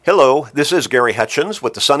Hello, this is Gary Hutchins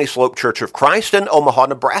with the Sunny Slope Church of Christ in Omaha,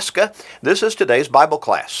 Nebraska. This is today's Bible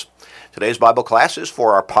class. Today's Bible class is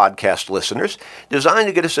for our podcast listeners, designed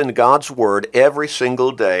to get us into God's Word every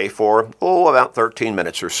single day for, about 13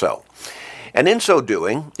 minutes or so. And in so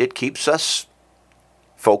doing, it keeps us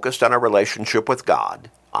focused on our relationship with God,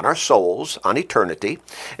 on our souls, on eternity,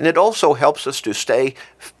 and it also helps us to stay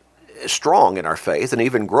strong in our faith and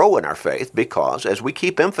even grow in our faith because, as we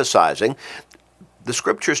keep emphasizing, the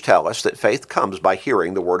Scriptures tell us that faith comes by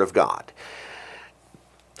hearing the Word of God.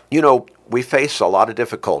 You know, we face a lot of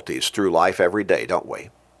difficulties through life every day, don't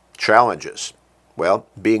we? Challenges. Well,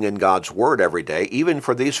 being in God's Word every day, even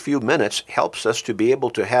for these few minutes, helps us to be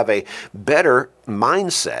able to have a better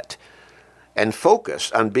mindset and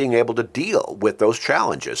focus on being able to deal with those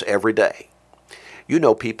challenges every day. You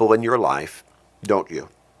know people in your life, don't you,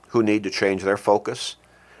 who need to change their focus?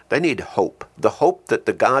 They need hope, the hope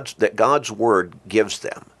that God's Word gives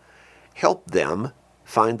them. Help them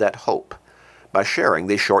find that hope by sharing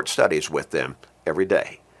these short studies with them every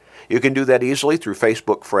day. You can do that easily through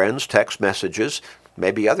Facebook friends, text messages,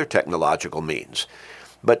 maybe other technological means.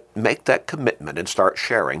 But make that commitment and start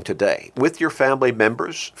sharing today with your family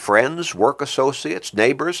members, friends, work associates,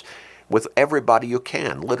 neighbors, with everybody you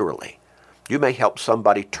can, literally. You may help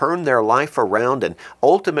somebody turn their life around and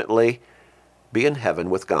ultimately be in heaven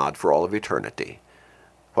with God for all of eternity.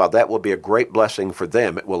 While that will be a great blessing for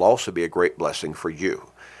them, it will also be a great blessing for you.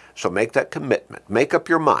 So make that commitment. Make up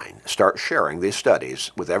your mind. Start sharing these studies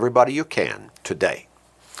with everybody you can today.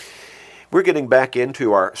 We're getting back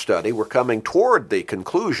into our study. We're coming toward the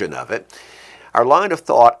conclusion of it. Our line of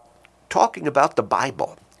thought, talking about the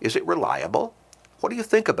Bible. Is it reliable? What do you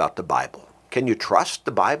think about the Bible? Can you trust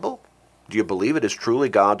the Bible? Do you believe it is truly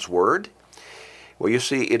God's Word? Well, you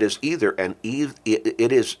see, it is an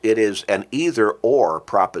either-or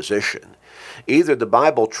proposition. Either the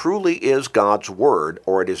Bible truly is God's Word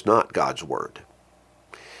or it is not God's Word.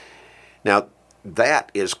 Now,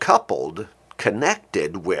 that is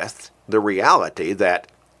connected with the reality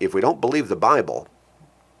that if we don't believe the Bible,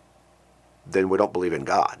 then we don't believe in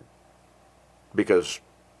God. Because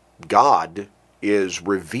God is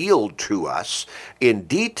revealed to us in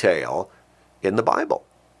detail in the Bible.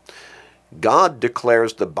 God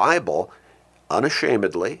declares the Bible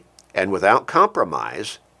unashamedly and without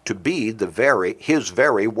compromise to be His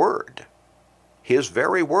very Word. His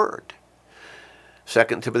very Word. 2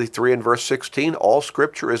 Timothy 3 and verse 16, all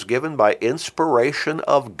Scripture is given by inspiration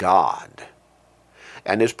of God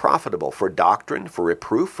and is profitable for doctrine, for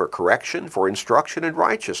reproof, for correction, for instruction in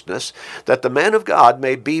righteousness, that the man of God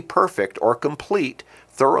may be perfect or complete,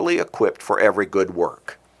 thoroughly equipped for every good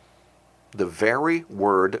work. The very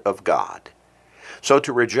Word of God. So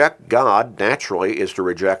to reject God naturally is to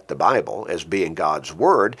reject the Bible as being God's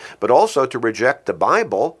Word, but also to reject the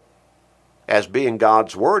Bible as being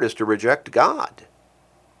God's Word is to reject God.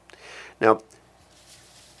 Now,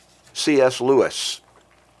 C.S. Lewis,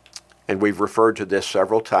 and we've referred to this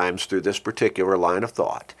several times through this particular line of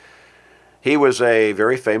thought, he was a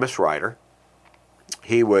very famous writer.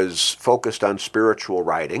 He was focused on spiritual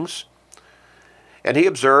writings. And he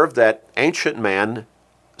observed that ancient man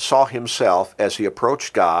saw himself as he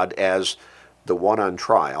approached God as the one on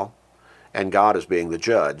trial and God as being the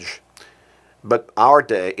judge. But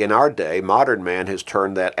in our day, modern man has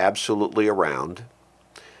turned that absolutely around,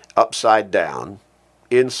 upside down,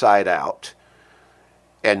 inside out.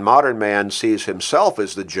 And modern man sees himself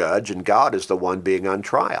as the judge and God as the one being on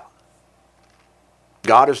trial.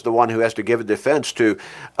 God is the one who has to give a defense to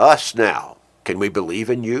us now. Can we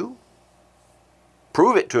believe in you?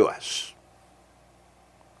 Prove it to us.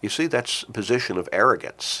 You see, that's a position of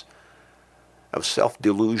arrogance, of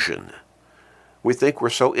self-delusion. We think we're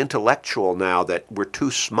so intellectual now that we're too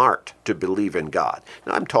smart to believe in God.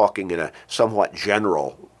 Now, I'm talking in a somewhat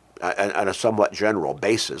general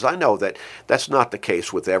basis. I know that that's not the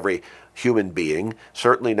case with every human being,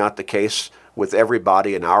 certainly not the case with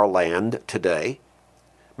everybody in our land today.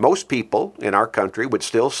 Most people in our country would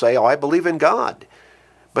still say, I believe in God.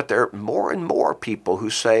 But there are more and more people who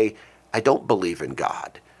say, I don't believe in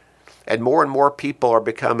God. And more people are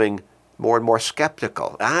becoming more and more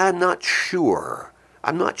skeptical. I'm not sure.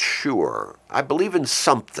 I believe in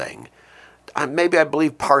something. Maybe I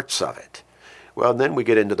believe parts of it. Well, then we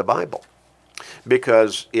get into the Bible.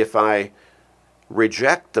 Because if I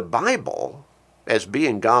reject the Bible as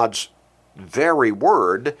being God's very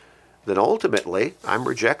Word, then ultimately I'm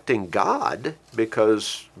rejecting God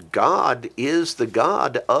because God is the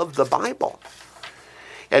God of the Bible.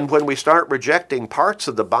 And when we start rejecting parts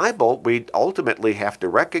of the Bible, we ultimately have to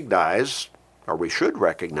recognize, or we should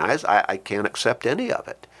recognize, I can't accept any of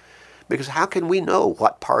it. Because how can we know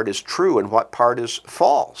what part is true and what part is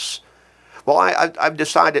false? Well, I've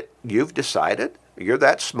decided. You've decided? You're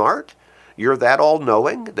that smart? You're that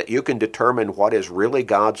all-knowing that you can determine what is really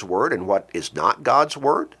God's word and what is not God's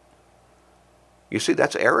word? You see,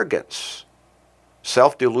 that's arrogance.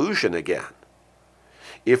 Self-delusion again.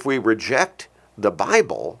 If we reject the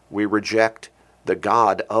Bible, we reject the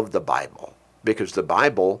God of the Bible, because the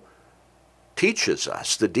Bible teaches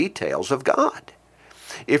us the details of God.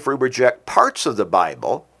 If we reject parts of the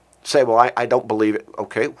Bible, say, well, I don't believe it.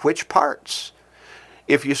 Okay, which parts?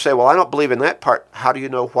 If you say, well, I don't believe in that part, how do you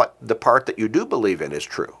know what the part that you do believe in is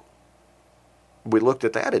true? We looked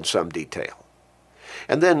at that in some detail.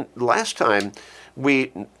 And then last time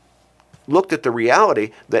we looked at the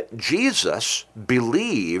reality that Jesus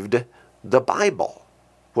believed the Bible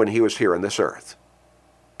when he was here on this earth.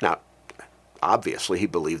 Now, obviously he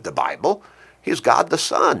believed the Bible. He's God the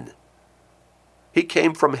Son. He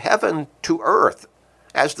came from heaven to earth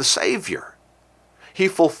as the Savior. He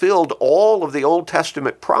fulfilled all of the Old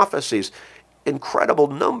Testament prophecies, incredible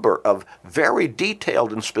number of very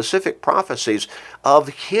detailed and specific prophecies of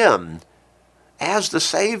him as the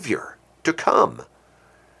Savior to come.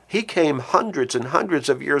 He came hundreds and hundreds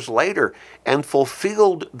of years later and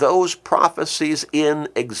fulfilled those prophecies in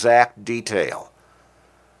exact detail.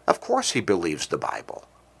 Of course he believes the Bible.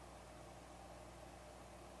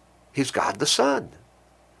 He's God the Son.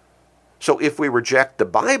 So if we reject the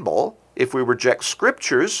Bible, if we reject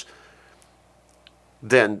Scriptures,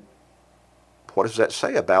 then what does that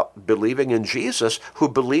say about believing in Jesus, who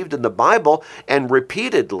believed in the Bible and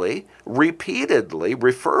repeatedly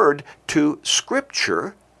referred to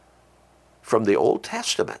Scripture from the Old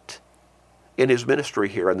Testament in his ministry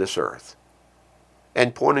here on this earth,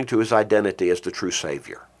 and pointing to his identity as the true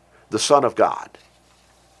Savior, the Son of God?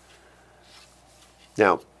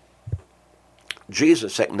 Now,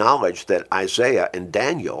 Jesus acknowledged that Isaiah and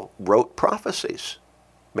Daniel wrote prophecies.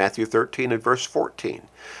 Matthew 13 and verse 14.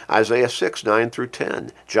 Isaiah 6, 9 through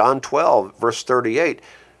 10. John 12, verse 38,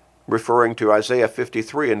 referring to Isaiah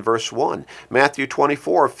 53 and verse 1. Matthew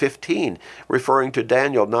 24, 15, referring to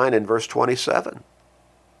Daniel 9 and verse 27.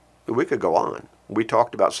 We could go on. We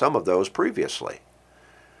talked about some of those previously.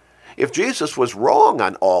 If Jesus was wrong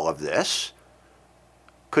on all of this,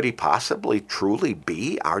 could he possibly truly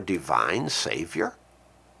be our divine Savior?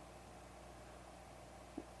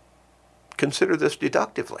 Consider this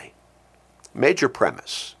deductively. Major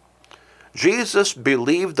premise. Jesus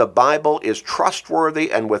believed the Bible is trustworthy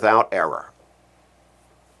and without error.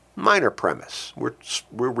 Minor premise.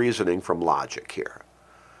 We're reasoning from logic here.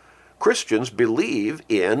 Christians believe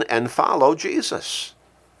in and follow Jesus.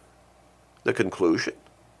 The conclusion: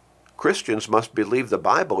 Christians must believe the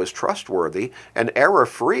Bible is trustworthy and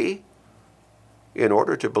error-free in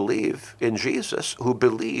order to believe in Jesus, who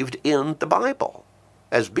believed in the Bible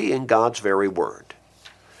as being God's very word.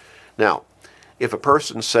 Now, if a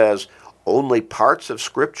person says only parts of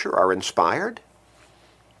Scripture are inspired,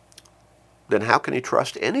 then how can he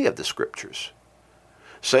trust any of the Scriptures?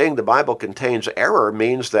 Saying the Bible contains error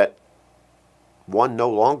means that one no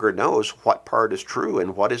longer knows what part is true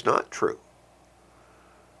and what is not true.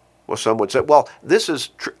 Well, some would say, well, this is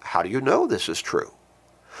true. How do you know this is true?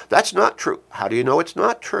 That's not true. How do you know it's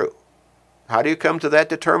not true? How do you come to that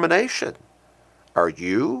determination? Are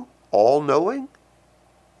you all-knowing?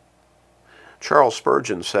 Charles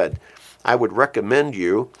Spurgeon said, I would recommend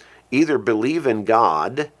you either believe in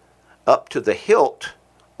God up to the hilt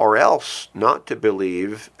or else not to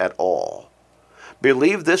believe at all.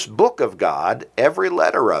 Believe this book of God, every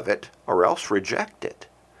letter of it, or else reject it.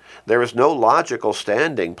 There is no logical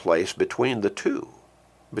standing place between the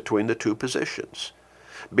two positions.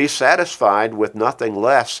 Be satisfied with nothing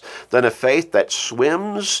less than a faith that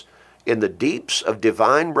swims in the deeps of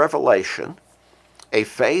divine revelation, a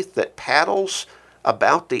faith that paddles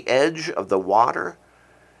about the edge of the water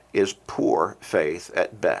is poor faith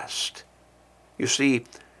at best. You see,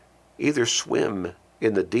 either swim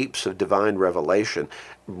in the deeps of divine revelation,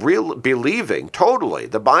 believing totally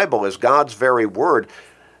the Bible is God's very word.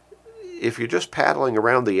 If you're just paddling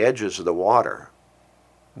around the edges of the water,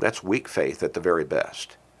 that's weak faith at the very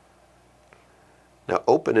best. Now,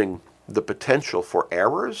 opening the potential for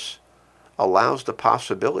errors allows the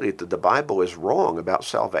possibility that the Bible is wrong about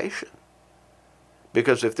salvation.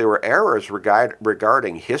 Because if there were errors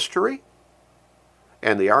regarding history,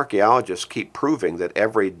 and the archaeologists keep proving that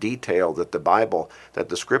every detail that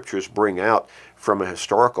the Scriptures bring out from a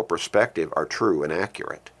historical perspective are true and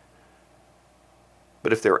accurate.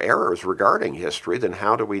 But if there are errors regarding history, then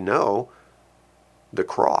how do we know the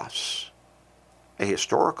cross, a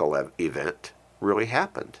historical event, really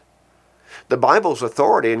happened? The Bible's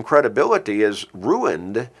authority and credibility is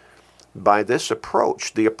ruined by this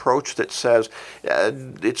approach, the approach that says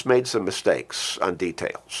it's made some mistakes on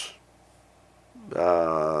details.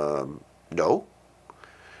 No.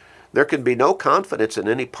 There can be no confidence in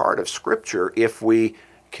any part of Scripture if we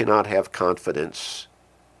cannot have confidence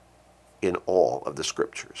in all of the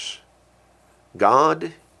Scriptures.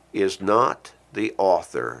 God is not the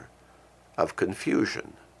author of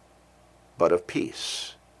confusion, but of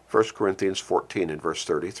peace. 1 Corinthians 14 and verse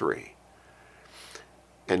 33.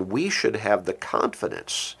 And we should have the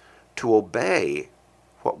confidence to obey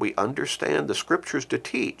what we understand the Scriptures to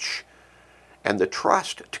teach, and the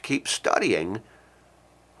trust to keep studying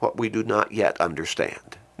what we do not yet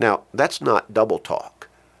understand. Now, that's not double talk.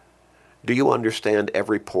 Do you understand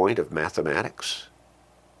every point of mathematics?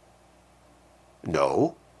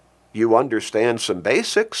 No. You understand some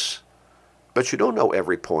basics, but you don't know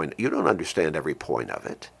every point. You don't understand every point of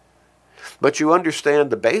it. But you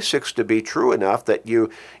understand the basics to be true enough that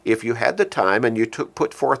if you had the time and you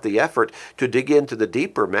put forth the effort to dig into the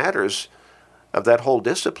deeper matters of that whole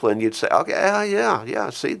discipline, you'd say, okay, yeah,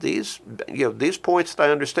 see, these points that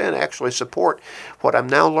I understand actually support what I'm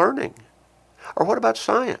now learning. Or what about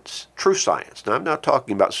science? True science. Now, I'm not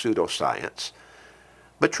talking about pseudoscience,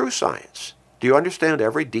 but true science. Do you understand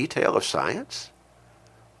every detail of science?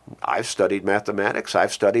 I've studied mathematics.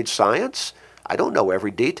 I've studied science. I don't know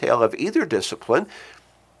every detail of either discipline,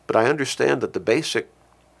 but I understand that the basic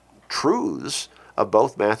truths of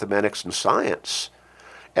both mathematics and science,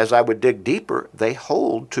 as I would dig deeper, they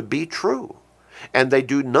hold to be true. And they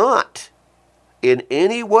do not in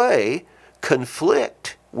any way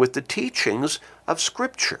conflict with the teachings of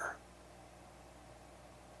Scripture.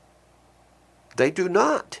 They do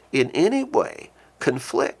not in any way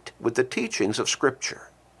conflict with the teachings of Scripture.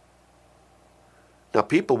 Now,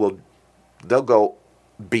 they'll go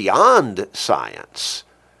beyond science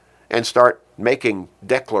and start making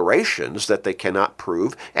declarations that they cannot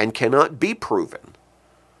prove and cannot be proven.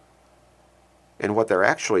 And what they're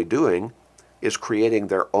actually doing is creating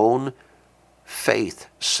their own faith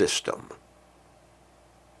system.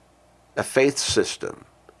 A faith system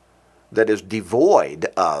that is devoid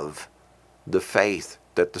of the faith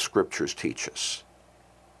that the Scriptures teach us.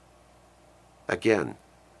 Again,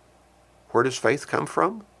 where does faith come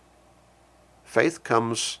from? Faith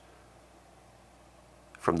comes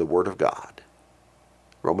from the Word of God.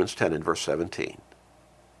 Romans 10 and verse 17.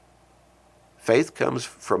 Faith comes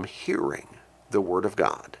from hearing the Word of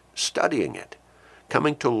God, studying it,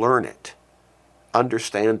 coming to learn it,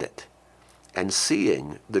 understand it, and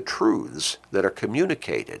seeing the truths that are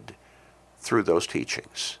communicated through those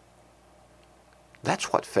teachings.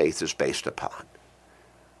 That's what faith is based upon.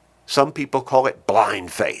 Some people call it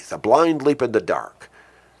blind faith, a blind leap in the dark,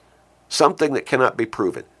 something that cannot be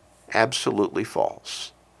proven. Absolutely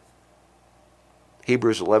false.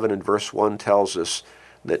 Hebrews 11 and verse 1 tells us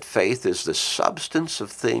that faith is the substance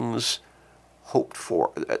of things hoped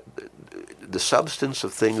for, the substance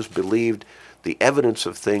of things believed, the evidence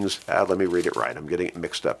of things. Let me read it right. I'm getting it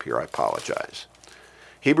mixed up here. I apologize.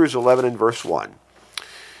 Hebrews 11 and verse 1.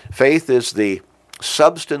 Faith is the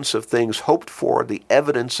substance of things hoped for, the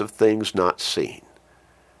evidence of things not seen.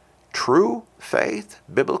 True faith,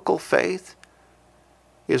 biblical faith,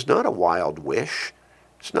 is not a wild wish.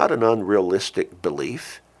 It's not an unrealistic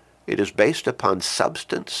belief. It is based upon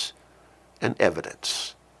substance and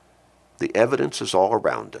evidence. The evidence is all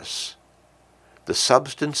around us. The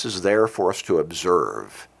substance is there for us to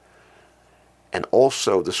observe. And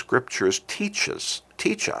also the Scriptures teach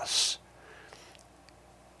us,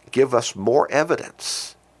 give us more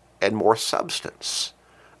evidence and more substance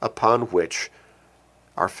upon which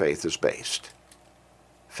our faith is based.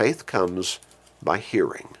 Faith comes by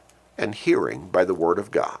hearing, and hearing by the Word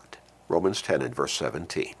of God. Romans 10 and verse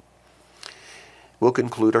 17. We'll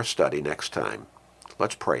conclude our study next time.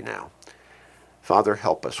 Let's pray now. Father,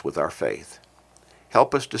 help us with our faith.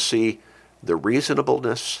 Help us to see the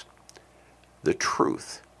reasonableness, the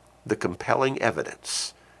truth, the compelling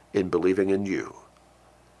evidence in believing in you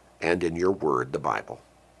and in your word, the Bible.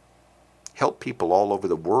 Help people all over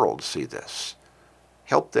the world see this.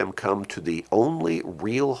 Help them come to the only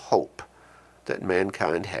real hope that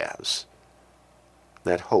mankind has,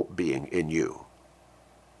 that hope being in you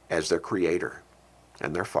as their Creator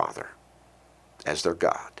and their Father, as their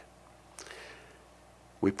God.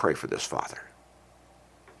 We pray for this, Father.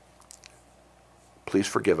 Please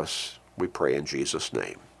forgive us, we pray in Jesus'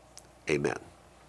 name. Amen.